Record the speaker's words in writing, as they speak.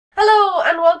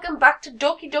welcome back to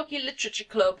Doki Doki Literature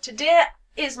Club. Today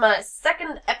is my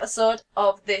second episode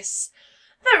of this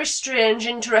very strange,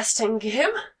 interesting game,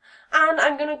 and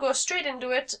I'm gonna go straight into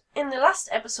it. In the last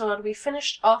episode we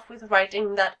finished off with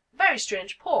writing that very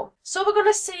strange poem. So we're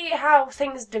gonna see how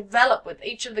things develop with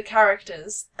each of the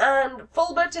characters, and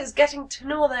Fulbert is getting to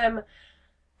know them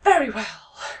very well.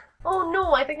 Oh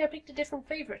no, I think I picked a different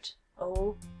favourite.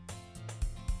 Oh.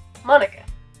 Monica.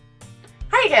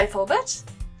 Hi again, Fulbert.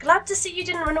 Glad to see you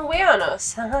didn't run away on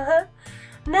us. No,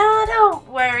 don't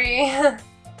worry.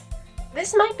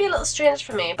 This might be a little strange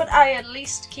for me, but I at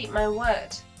least keep my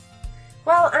word.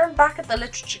 Well, I'm back at the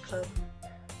Literature Club.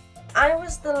 I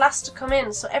was the last to come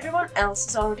in, so everyone else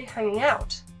is already hanging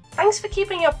out. Thanks for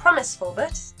keeping your promise,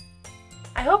 Fulbert.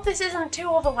 I hope this isn't too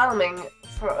overwhelming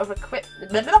of a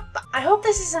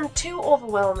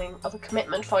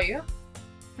commitment for you,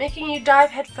 making you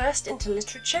dive headfirst into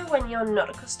literature when you're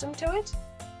not accustomed to it.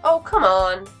 Oh, come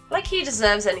on, like he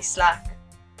deserves any slack.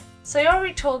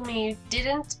 Sayori told me you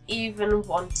didn't even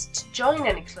want to join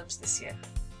any clubs this year.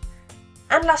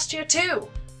 And last year too.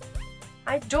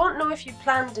 I don't know if you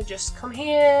plan to just come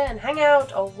here and hang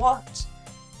out or what,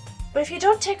 but if you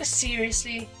don't take us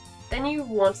seriously, then you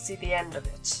won't see the end of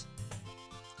it.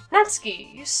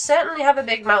 Natsuki, you certainly have a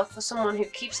big mouth for someone who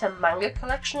keeps her manga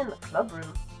collection in the club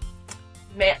room.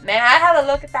 May I have a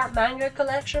look at that manga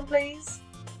collection, please?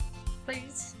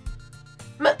 Please?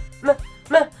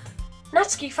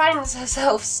 Natsuki finds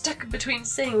herself stuck between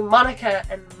saying Monica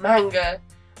and manga.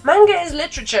 Manga is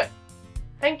literature.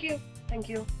 Thank you, thank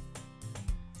you.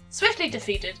 Swiftly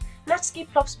defeated, Natsuki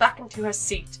plops back into her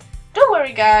seat. Don't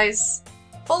worry, guys.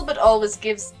 Fulbert always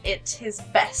gives it his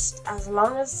best as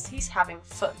long as he's having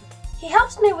fun. He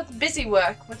helps me with busy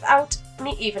work without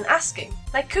me even asking,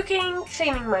 like cooking,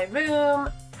 cleaning my room.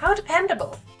 How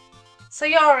dependable.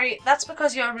 Sayori, that's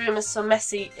because your room is so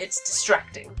messy it's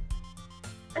distracting.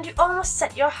 And you almost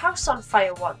set your house on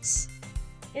fire once.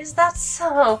 Is that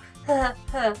so?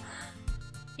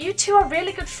 You two are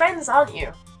really good friends, aren't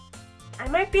you? I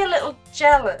might be a little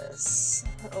jealous.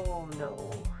 Oh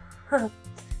no.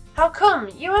 How come?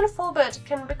 You and Fulbert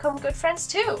can become good friends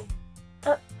too.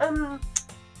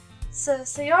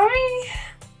 Sayori?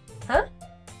 Huh?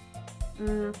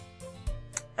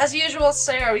 As usual,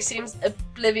 Sayori seems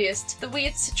oblivious to the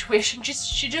weird situation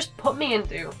she just put me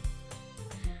into.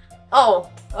 Oh,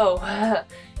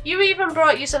 you even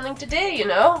brought you something today, you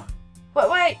know.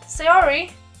 Wait,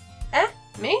 Sayori? Eh?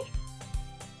 Me?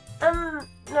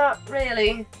 Not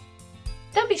really.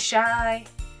 Don't be shy.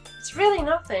 It's really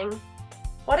nothing.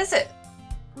 What is it?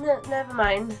 Never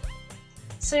mind.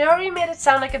 Sayori made it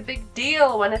sound like a big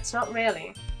deal when it's not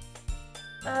really.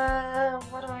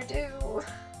 What do I do?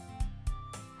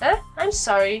 Huh? I'm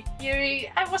sorry,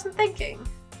 Yuri, I wasn't thinking.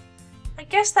 I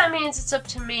guess that means it's up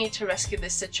to me to rescue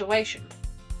this situation.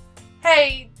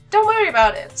 Hey, don't worry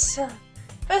about it.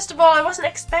 First of all, I wasn't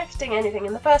expecting anything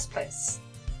in the first place.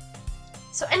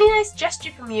 So any nice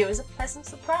gesture from you is a pleasant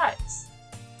surprise.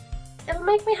 It'll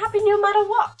make me happy no matter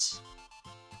what.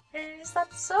 Is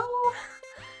that so?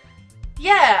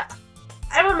 Yeah,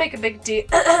 I won't make a big deal.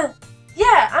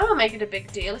 Yeah, I won't make it a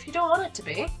big deal if you don't want it to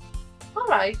be.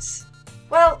 Alright.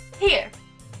 Well, here.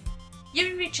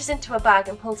 Yuri reaches into a bag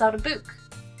and pulls out a book.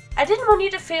 I didn't want you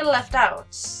to feel left out,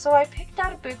 so I picked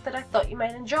out a book that I thought you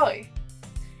might enjoy.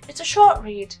 It's a short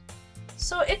read,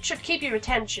 so it should keep your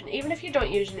attention even if you don't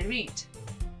usually read.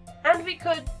 And we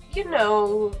could, you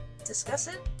know, discuss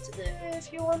it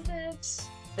if you wanted.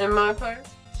 In my part.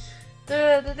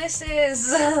 This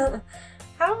is...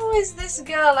 How is this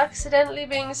girl accidentally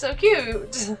being so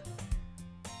cute?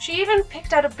 She even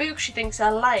picked out a book she thinks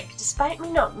I'll like, despite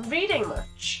me not reading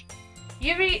much.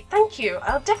 Yuri, thank you,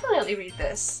 I'll definitely read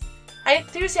this. I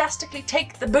enthusiastically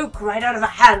take the book right out of her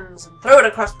hands and throw it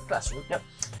across the classroom. No.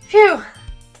 Phew.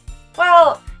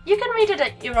 Well, you can read it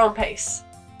at your own pace.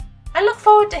 I look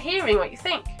forward to hearing what you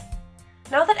think.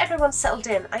 Now that everyone's settled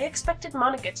in, I expected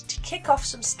Monica to kick off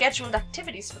some scheduled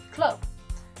activities for the club.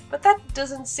 But that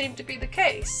doesn't seem to be the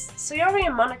case. Sayori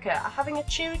and Monica are having a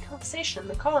cheery conversation in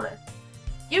the corner.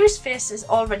 Yuri's face is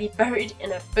already buried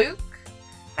in a book.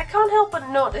 I can't help but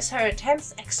notice her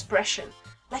intense expression,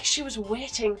 like she was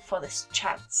waiting for this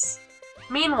chance.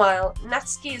 Meanwhile,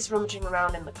 Natsuki is rummaging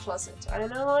around in the closet. I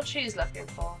don't know what she's looking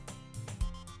for.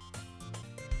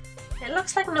 It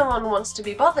looks like no one wants to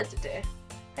be bothered today.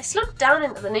 I slumped down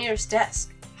into the nearest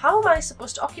desk. How am I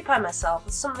supposed to occupy myself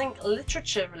with something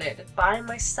literature related by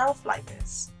myself like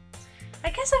this? I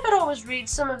guess I could always read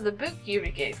some of the book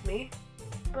Yuri gave me,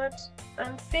 but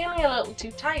I'm feeling a little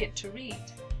too tired to read.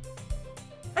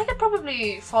 I could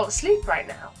probably fall asleep right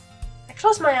now. I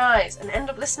close my eyes and end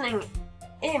up listening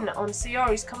in on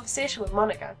Sayori's conversation with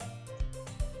Monica.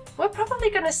 We're probably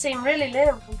going to seem really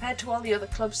lame compared to all the other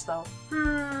clubs though.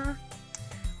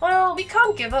 Well, we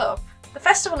can't give up. The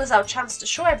festival is our chance to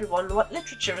show everyone what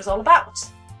literature is all about.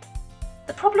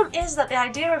 The problem is that the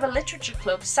idea of a literature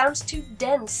club sounds too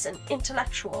dense and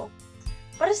intellectual.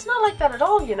 But it's not like that at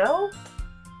all, you know?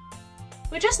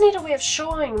 We just need a way of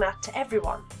showing that to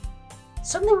everyone.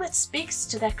 Something that speaks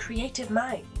to their creative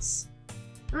minds.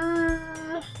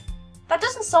 That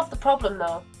doesn't solve the problem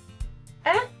though.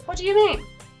 What do you mean?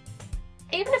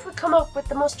 Even if we come up with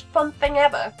the most fun thing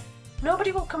ever,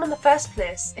 nobody will come in the first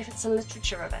place if it's a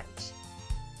literature event.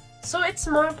 So it's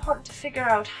more important to figure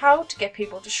out how to get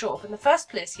people to show up in the first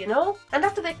place, you know? And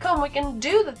after they come, we can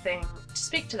do the thing to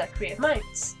speak to their creative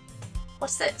minds.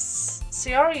 What's this?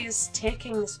 Sayori is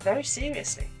taking this very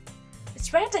seriously.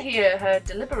 It's rare to hear her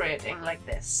deliberating like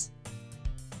this.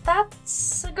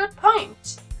 That's a good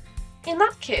point. In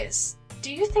that case,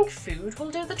 do you think food will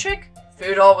do the trick?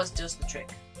 Food always does the trick.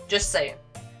 Just saying.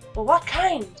 Well, what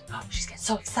kind? Oh, she's getting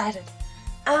so excited.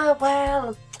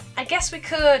 Well, I guess we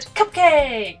could...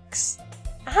 Cupcakes!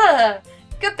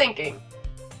 Good thinking.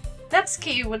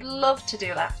 Natsuki would love to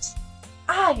do that.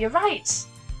 You're right.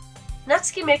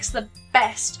 Natsuki makes the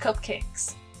best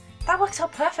cupcakes. That works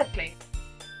out perfectly.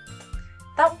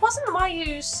 That wasn't why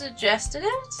you suggested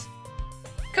it.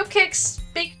 Cupcakes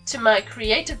speak to my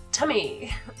creative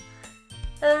tummy.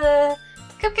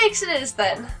 Cupcakes it is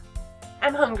then.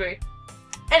 I'm hungry.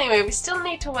 Anyway, we still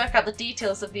need to work out the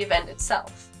details of the event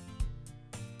itself.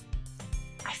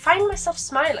 I find myself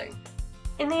smiling.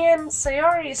 In the end,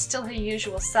 Sayori is still her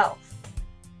usual self.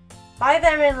 Why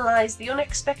therein lies the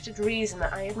unexpected reason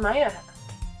that I admire her.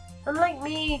 Unlike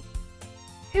me,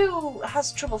 who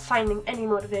has trouble finding any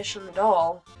motivation at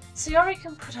all, Sayori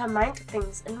can put her mind to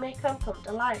things and make them come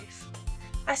to life.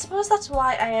 I suppose that's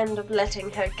why I end up letting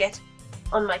her get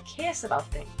on my case about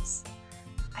things.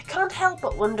 I can't help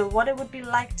but wonder what it would be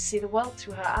like to see the world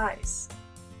through her eyes.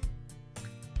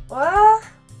 Well,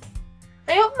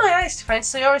 I open my eyes to find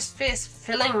Sayori's face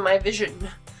filling my vision.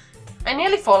 I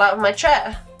nearly fall out of my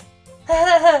chair.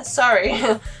 Sorry.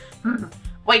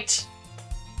 Wait.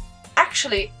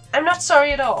 Actually, I'm not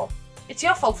sorry at all. It's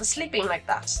your fault for sleeping like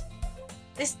that.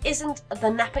 This isn't the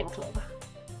napping club.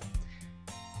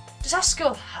 Does our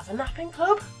school have a napping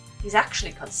club? He's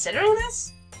actually considering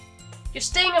this? You're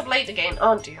staying up late again,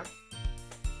 aren't you?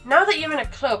 Now that you're in a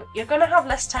club, you're gonna have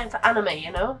less time for anime,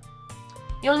 you know?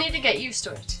 You'll need to get used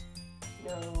to it.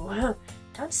 No,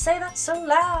 don't say that so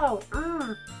loud.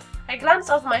 I glance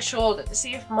over my shoulder to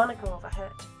see if Monica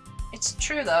overheard. It's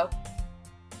true though.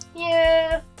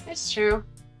 Yeah, it's true.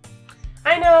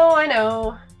 I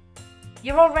know.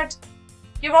 You're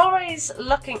always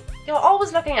looking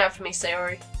out for me,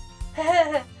 Sayori.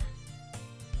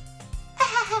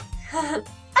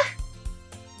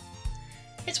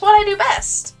 It's what I do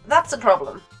best. That's a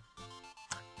problem.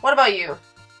 What about you?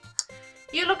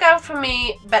 You look out for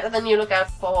me better than you look out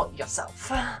for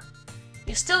yourself.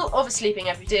 You're still oversleeping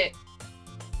every day.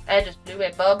 I just blew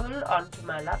a bubble onto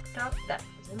my laptop. That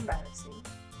was embarrassing.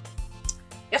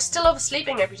 You're still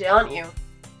oversleeping every day, aren't you?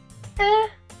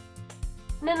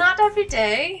 No, not every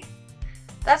day.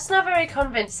 That's not very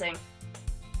convincing.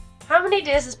 How many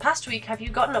days this past week have you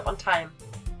gotten up on time?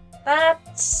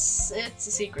 It's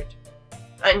a secret.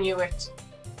 I knew it.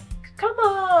 Come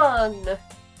on.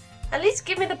 At least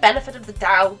give me the benefit of the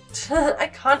doubt. I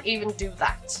can't even do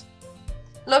that.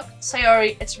 Look,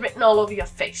 Sayori, it's written all over your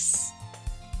face.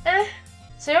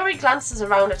 Sayori glances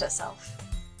around at herself.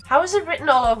 How is it written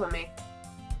all over me?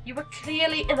 You were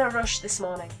clearly in a rush this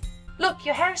morning. Look,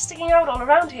 your hair is sticking out all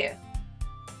around here.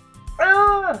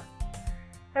 I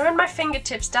run my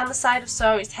fingertips down the side of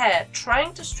Sayori's hair,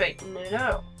 trying to straighten it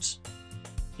out.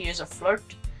 Here's a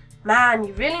flirt. Man,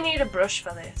 you really need a brush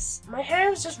for this. My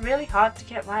hair is just really hard to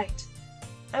get right.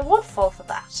 I won't fall for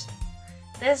that.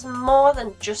 There's more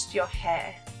than just your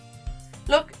hair.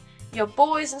 Look, your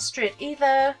bow isn't straight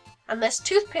either, and there's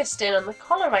toothpaste stain on the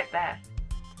collar right there.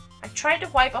 I tried to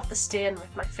wipe off the stain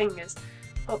with my fingers,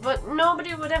 but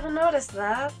nobody would ever notice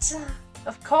that.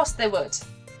 Of course they would.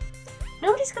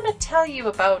 Nobody's gonna tell you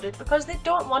about it because they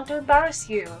don't want to embarrass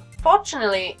you.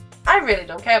 Fortunately, I really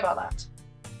don't care about that.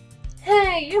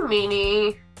 Hey, you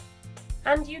meanie.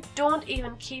 And you don't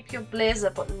even keep your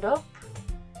blazer buttoned up.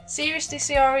 Seriously,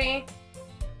 Sayori?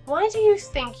 Why do you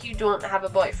think you don't have a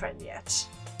boyfriend yet?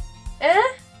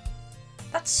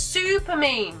 That's super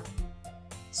mean.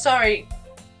 Sorry,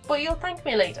 but you'll thank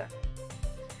me later.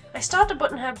 I start to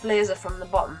button her blazer from the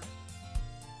bottom.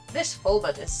 This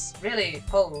Fulbert is really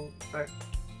full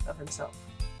of himself.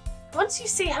 Once you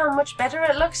see how much better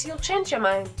it looks, you'll change your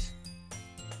mind.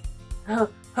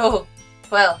 Oh,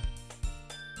 well.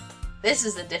 This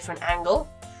is a different angle.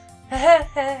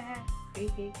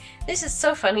 This is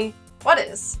so funny. What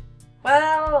is?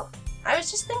 Well, I was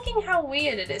just thinking how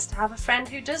weird it is to have a friend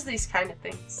who does these kind of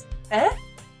things. Eh?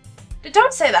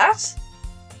 Don't say that!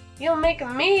 You'll make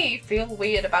me feel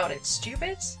weird about it,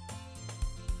 stupid.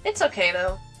 It's okay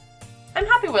though. I'm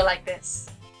happy we're like this.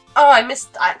 Oh, I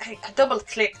missed. I double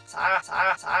clicked.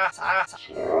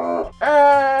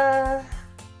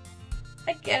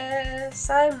 I guess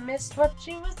I missed what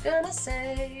she was gonna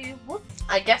say. Whoops.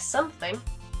 I guess something.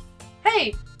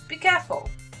 Hey, be careful.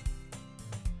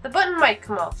 The button might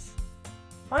come off.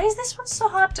 Why is this one so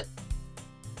hard to...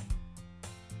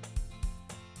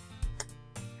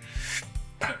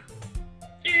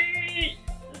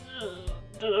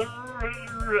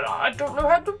 I don't know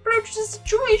how to approach the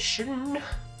situation.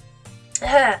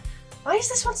 Why is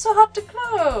this one so hard to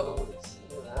close?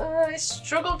 I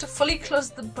struggle to fully close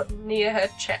the button near her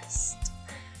chest.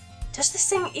 Does this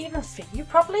thing even fit you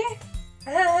properly?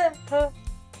 It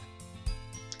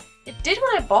did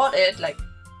when I bought it like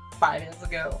 5 years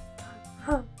ago.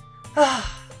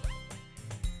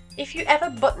 If you ever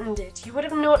buttoned it, you would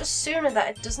have noticed sooner that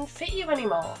it doesn't fit you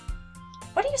anymore.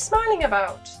 What are you smiling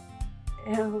about?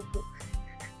 Ew.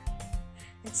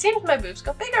 It seems my boobs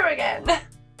got bigger again.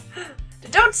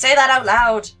 Don't say that out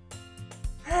loud.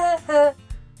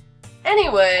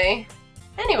 Anyway,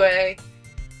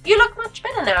 you look much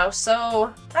better now,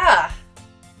 so...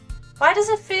 Why does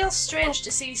it feel strange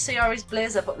to see Sayori's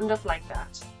blazer buttoned up like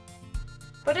that?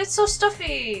 But it's so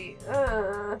stuffy.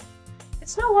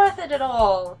 It's not worth it at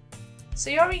all.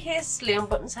 Sayori hastily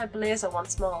unbuttons her blazer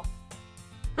once more.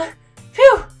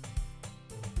 Phew!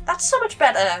 That's so much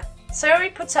better.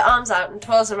 Sayori puts her arms out and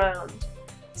twirls around.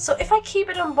 So if I keep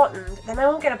it unbuttoned, then I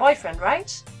won't get a boyfriend,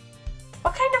 right?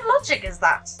 What kind of logic is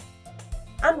that?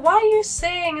 And why are you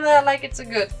saying that like it's a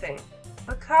good thing?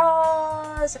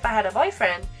 Because if I had a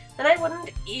boyfriend, then I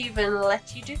wouldn't even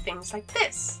let you do things like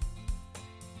this.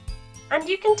 And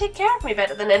you can take care of me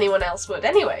better than anyone else would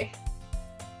anyway.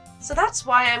 So that's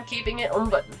why I'm keeping it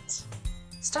unbuttoned.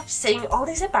 Stop saying all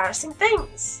these embarrassing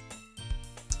things.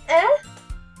 Eh?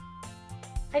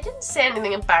 I didn't say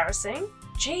anything embarrassing.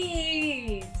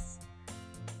 Jeez.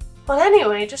 Well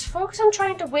anyway, just focus on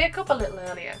trying to wake up a little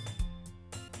earlier.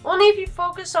 Only if you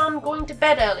focus on going to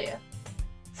bed earlier.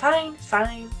 Fine.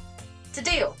 It's a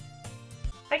deal.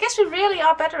 I guess we really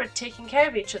are better at taking care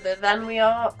of each other than we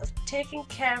are of taking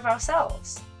care of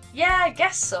ourselves. Yeah, I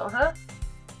guess so, huh?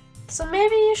 So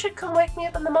maybe you should come wake me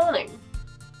up in the morning.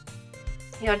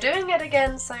 You're doing it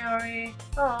again, Sayori.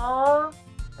 Aww,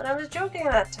 but I was joking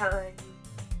at that time.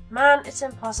 Man, it's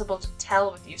impossible to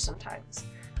tell with you sometimes.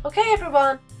 Okay,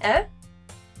 everyone. Eh?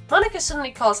 Monica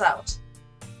suddenly calls out.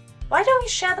 Why don't we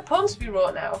share the poems we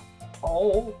wrote now?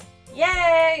 Oh,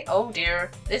 yay! Oh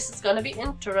dear, this is gonna be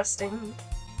interesting.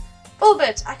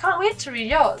 Bulbit, I can't wait to read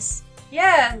yours.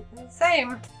 Yeah,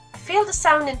 same. I fail to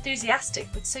sound enthusiastic,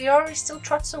 but Sayori still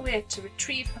trots away to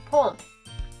retrieve her poem.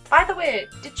 By the way,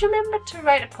 did you remember to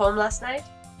write a poem last night?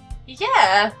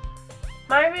 Yeah.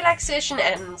 My relaxation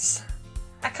ends.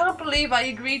 I can't believe I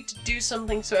agreed to do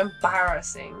something so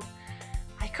embarrassing.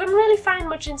 I couldn't really find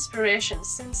much inspiration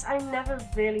since I've never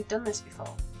really done this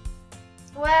before.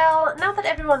 Well, now that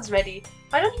everyone's ready,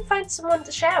 why don't you find someone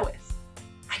to share with?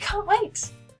 I can't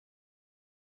wait!